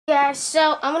guys,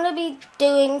 so I'm going to be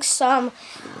doing some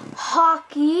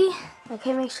hockey.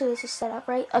 Okay, make sure this is set up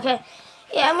right. Okay,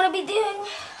 yeah, I'm going to be doing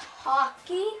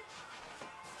hockey.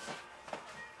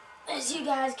 As you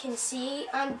guys can see,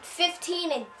 I'm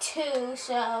 15-2,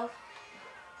 so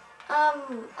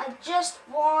I just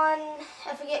won.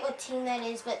 I forget what team that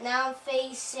is, but now I'm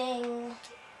facing,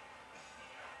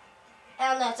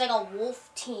 I don't know, it's like a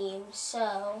wolf team,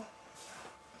 so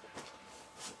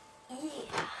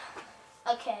yeah.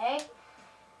 Okay.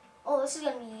 Oh, this is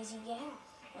gonna be an easy game.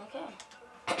 Okay.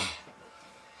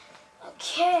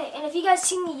 Okay, and if you guys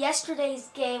seen yesterday's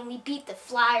game, we beat the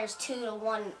Flyers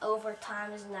 2-1 in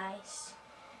overtime. Is nice.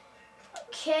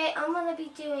 Okay, I'm gonna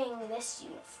be doing this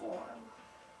uniform.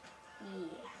 Yeah.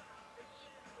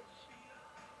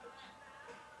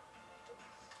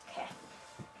 Okay.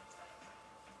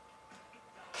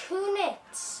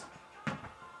 Kunitz.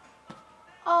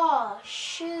 Oh,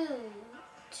 shoot.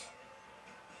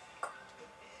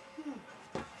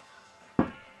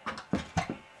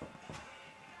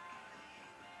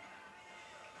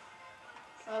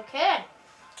 Okay.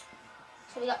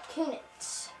 So we got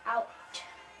Kunitz out.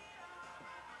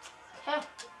 Okay.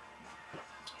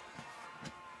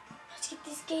 Let's get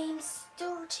this game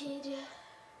started.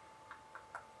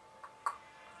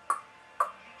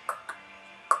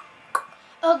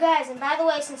 Oh guys, and by the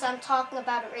way, since I'm talking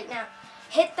about it right now,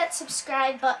 hit that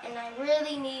subscribe button. I'm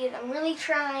really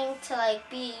trying to like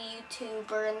be a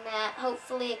YouTuber and that.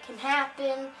 Hopefully it can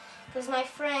happen. Because my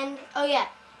friend, oh yeah,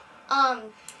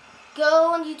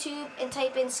 go on YouTube and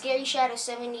type in Scary Shadow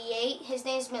 78. His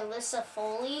name's Melissa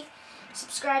Foley.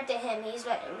 Subscribe to him. He's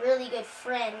a really good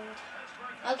friend.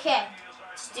 Okay,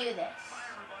 let's do this.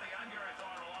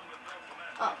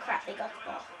 Oh crap, they got the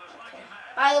ball. Okay.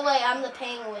 By the way, I'm the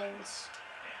Penguins'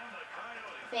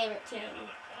 favorite team.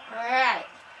 Alright.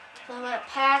 So I'm going to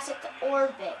pass it to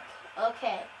Orbic.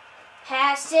 Okay.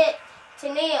 Pass it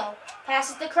to Neil.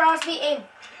 Pass it to Crosby and...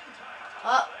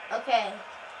 Oh, okay.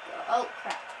 Oh,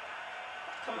 crap.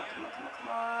 Come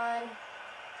on.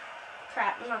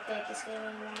 Crap, I'm not good at this game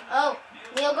anymore. Oh,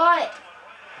 Neil got it.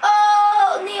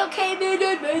 Oh, Neil came in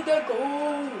and made the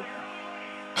goal.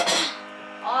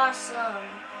 Awesome.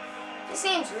 This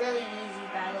game's really easy,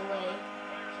 by the way.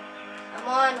 I'm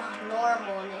on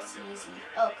normal and it's easy.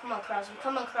 Oh, come on, Crosby.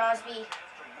 Come on, Crosby.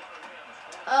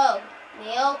 Oh,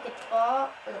 Neil, get the ball.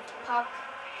 Or the puck.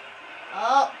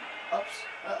 Oh, oops.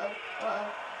 Uh-oh.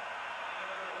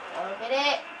 Orbit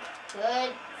it.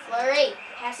 Good. Flurry.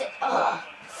 Pass it. Oh,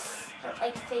 I don't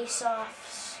like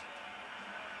face-offs.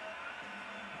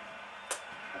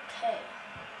 Okay.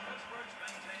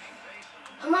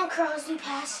 Come on, Crosby.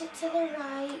 Pass it to the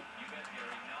right.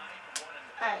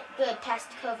 Alright, good. Pass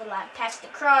to Kovalak. Pass to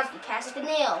Crosby. Pass it to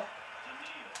Neil.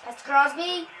 Pass to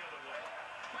Crosby.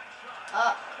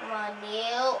 Oh, come on,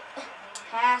 Neil.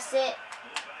 Pass it.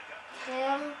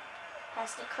 Him.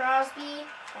 Pass to Crosby.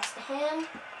 Pass to him.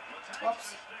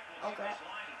 Whoops. Oh, crap.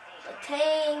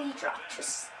 Latang, you dropped your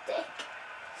stick.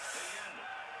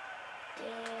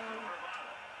 Damn.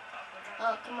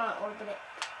 Oh, come on, orbit it.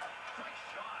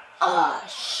 Oh,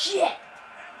 shit.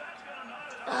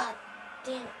 Ah,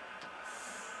 damn it.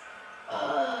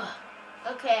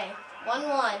 Okay,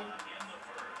 1-1.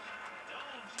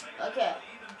 Okay.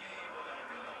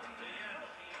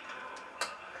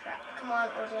 Crap, come on,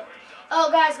 orbit. Oh,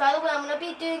 guys, by the way, I'm going to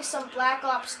be doing some Black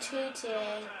Ops 2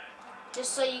 today.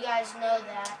 Just so you guys know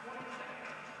that.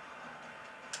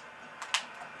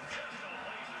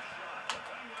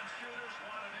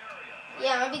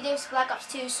 Yeah, I'm going to be doing some Black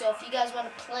Ops 2, so if you guys want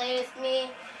to play with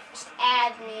me, just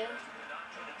add me.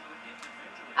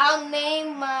 I'll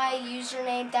name my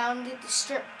username down in the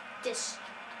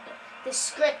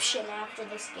description after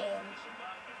this game.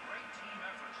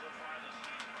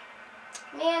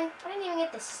 Man, I didn't even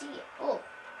get to see it. Oh.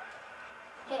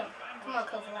 Hit him. Come on,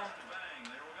 Kovalak.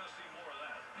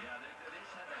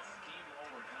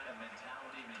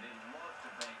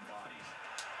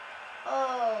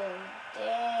 Oh,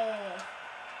 dang.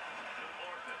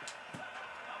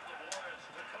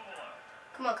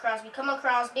 Come on, Crosby. Come on,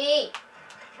 Crosby.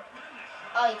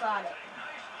 Oh, you got it.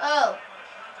 Oh.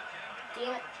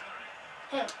 Damn it.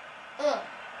 Him.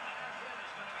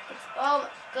 Oh,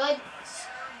 good.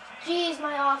 Jeez,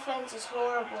 my offense is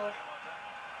horrible.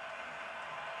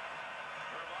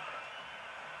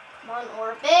 Come on,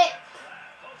 Orbit.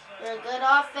 You're a good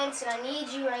offense, and I need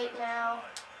you right now.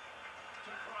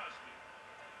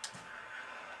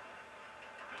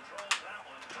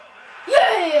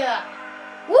 Yeah!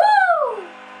 Woo!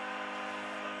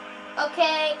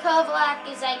 Okay,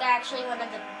 Kovalak is like actually one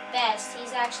of the best.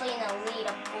 He's actually an elite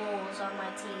of goals on my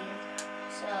team.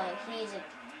 So he's a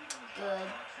good.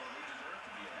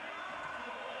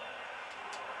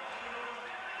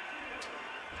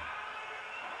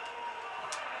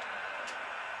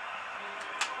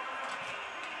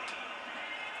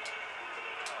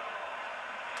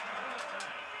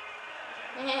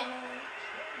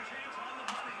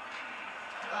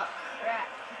 crap.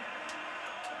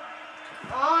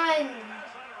 Come on.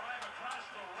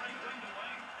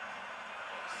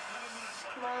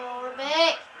 Come on,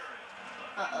 Orbit.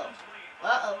 Uh-oh.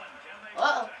 Uh-oh.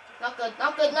 Uh-oh. Not good.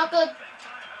 Not good. Not good.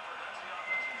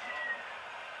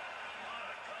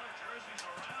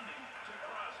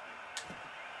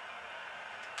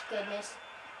 Goodness.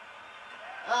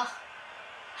 Ugh.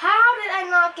 How did I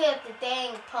not get the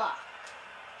dang puck?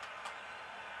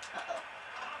 Uh-oh.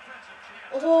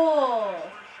 Oh.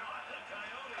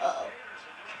 Uh-oh.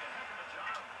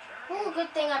 Oh,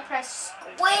 good thing I pressed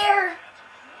square.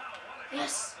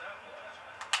 Yes.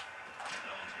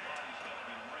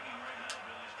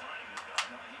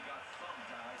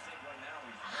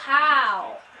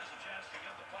 How?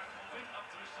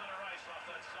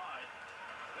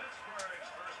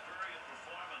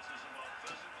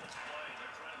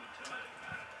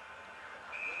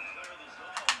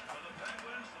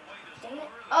 Dang it.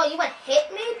 Oh, you want to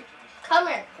hit me? Come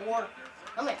here, whore.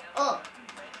 Come here.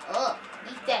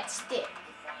 Eat that stick.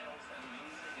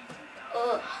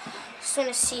 Just want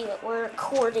to see what we're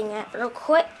recording at real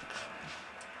quick.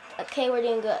 Okay, we're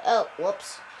doing good. Oh,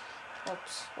 whoops.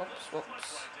 Whoops.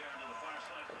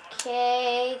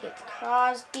 Okay, get the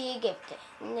Crosby, get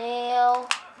the nail.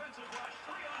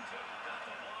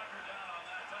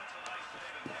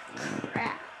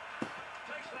 Crap.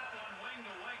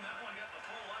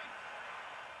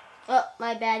 Oh,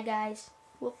 my bad, guys.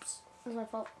 Whoops. That was my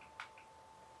fault.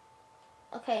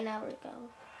 Okay, now we're going.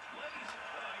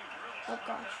 Oh,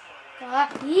 gosh.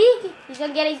 He's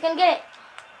gonna get it. He's gonna get it.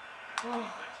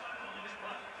 Oh.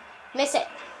 Miss it.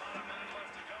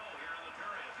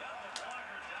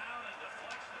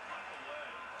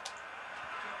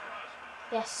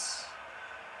 Yes.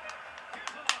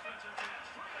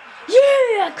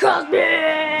 Yeah,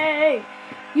 Crosby!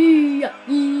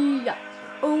 Yeah.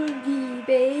 Oh, yeah,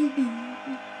 baby.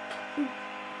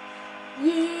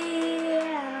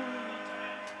 Yeah.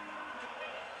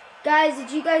 Guys,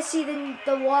 did you guys see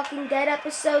the Walking Dead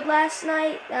episode last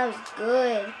night? That was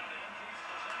good.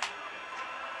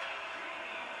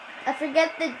 I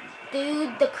forget the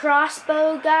dude, the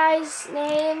crossbow guy's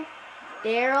name.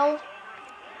 Daryl.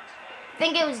 I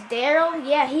think it was Daryl.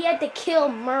 Yeah, he had to kill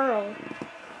Merle.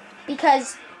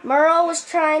 Because Merle was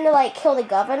trying to, like, kill the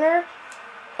governor.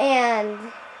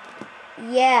 And,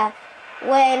 yeah,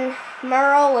 when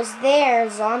Merle was there, a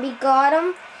zombie got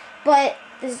him. But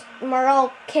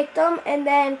Merle kicked him, and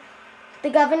then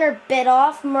the governor bit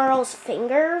off Merle's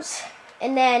fingers.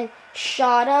 And then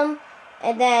shot him.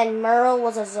 And then Merle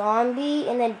was a zombie,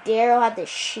 and then Daryl had to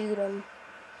shoot him.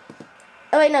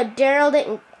 Oh, wait, no, Daryl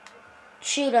didn't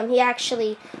shoot him. He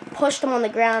actually pushed him on the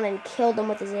ground and killed him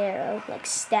with his arrow. Like,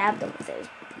 stabbed him with his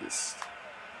beast.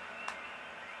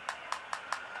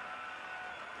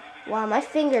 Wow, my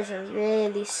fingers are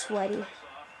really sweaty.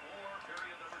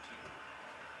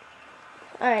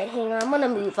 Alright, hang on. I'm gonna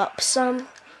move up some.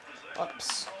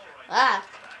 Oops. Ah.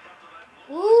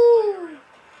 Woo!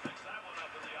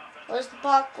 Where's the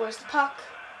puck? Where's the puck?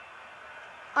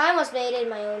 I almost made it in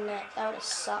my own net. That would have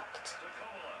sucked.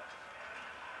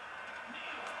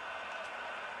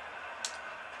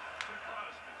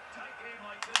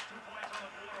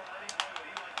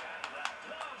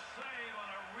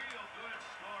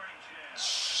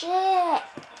 Shit!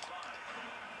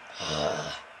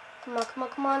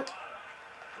 Come on.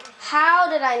 How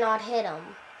did I not hit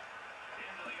him?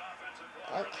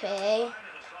 Okay.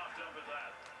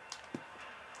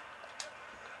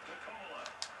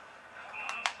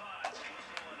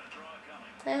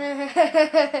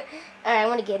 Alright, I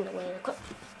want to get in the way real quick.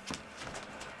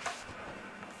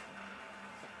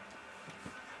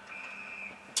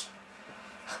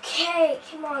 Okay,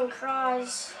 come on,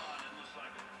 Cross.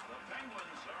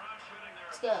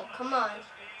 Let's go. Come on,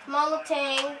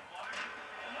 Letang.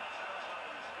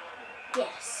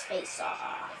 Yes, face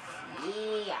off.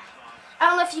 Yeah. I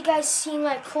don't know if you guys seen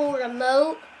my cool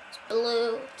remote. It's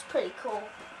blue. It's pretty cool.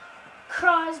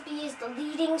 Crosby is the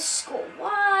leading scorer.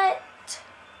 What?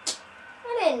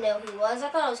 I didn't know he was. I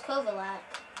thought it was Kovalak.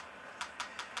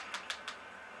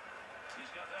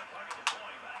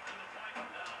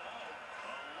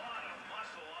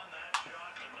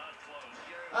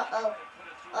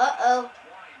 Uh-oh.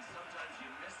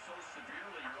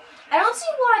 I don't see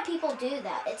why people do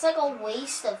that. It's like a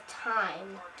waste of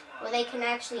time where they can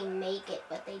actually make it,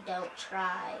 but they don't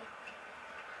try.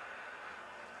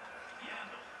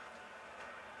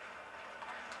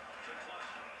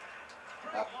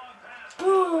 Oh.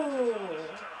 Boom!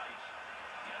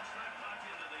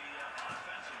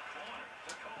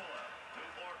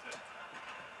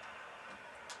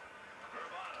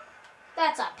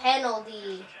 That's a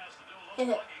penalty.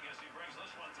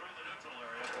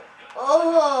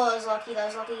 Oh, that was lucky. That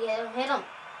was lucky. Hit him. Hit him.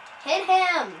 Hit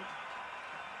him.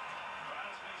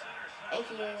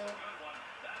 Thank you.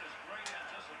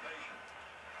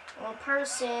 One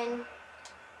person.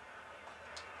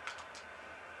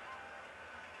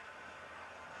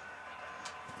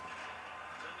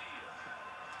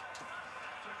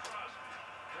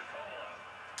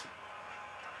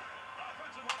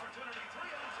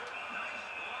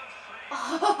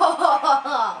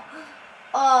 Oh,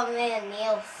 oh man,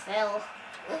 Neil fell.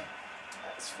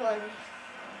 That's funny.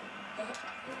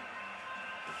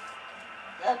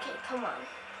 Okay, come on.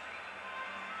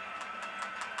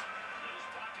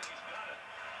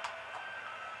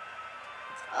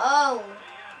 Oh.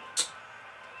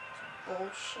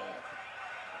 Bullshit.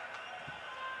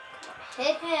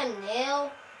 Hit him,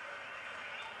 Neil.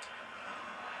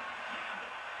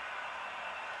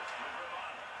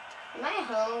 Am I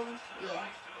home? Yeah.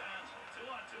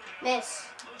 Miss.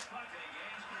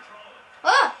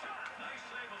 Ah!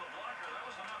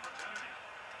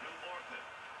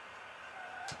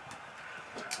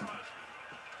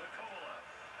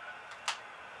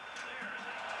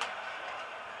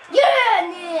 Yeah,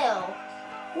 Neil!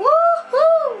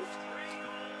 Woohoo!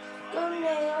 Go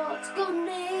Neil! Let's go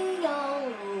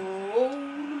Neil!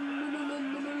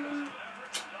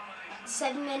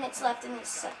 7 minutes left in the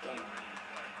second.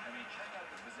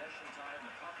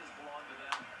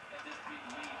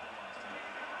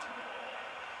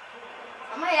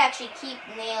 I might actually keep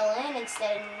Nail in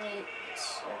instead of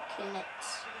Newts or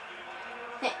Knuts.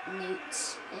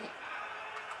 Newts.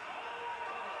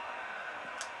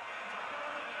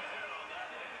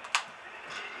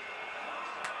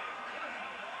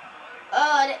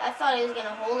 Oh, I thought he was gonna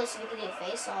hold it so we could do a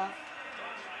face-off.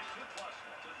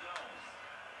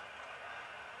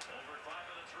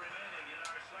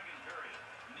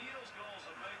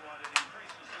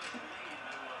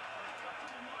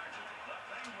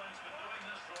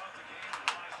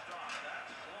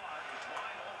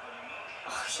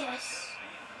 Oh, yes.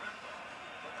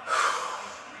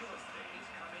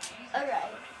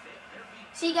 Alright.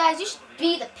 See, guys, you should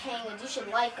be the Penguins. You should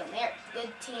like them. They're a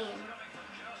good team.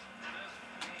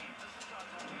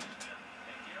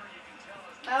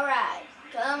 Alright.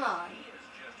 Come on.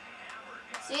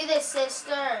 See this,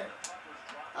 sister.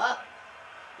 Oh.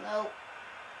 Nope.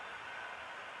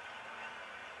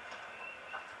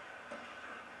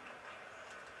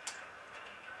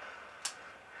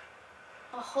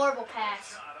 A horrible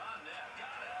pass.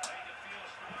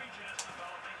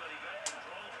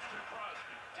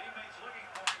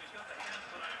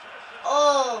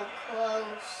 Oh,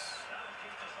 close.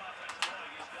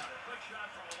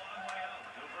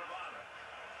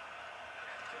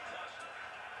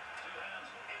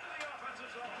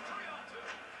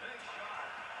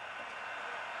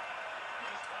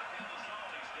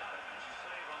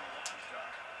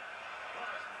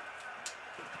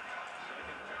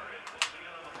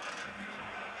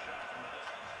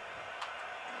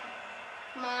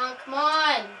 Come on, come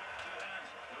on.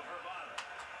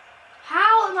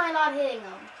 How am I not hitting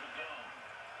them?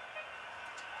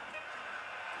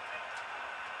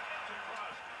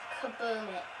 Kaboom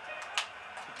it.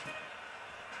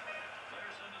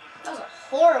 That was a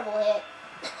horrible hit.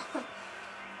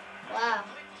 Wow.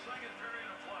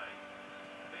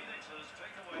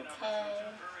 Okay.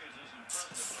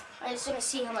 I just want to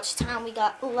see how much time we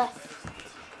got left.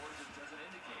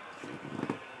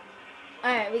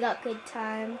 Alright, we got good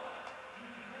time.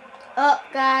 Oh,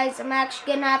 guys, I'm actually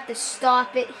going to have to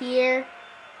stop it here.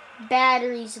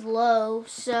 Battery's low.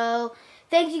 So,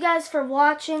 thank you guys for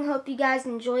watching. Hope you guys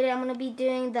enjoyed it. I'm going to be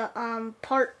doing the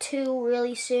part 2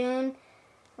 really soon.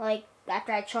 Like,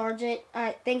 after I charge it.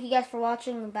 Alright, thank you guys for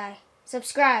watching. And bye.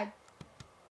 Subscribe.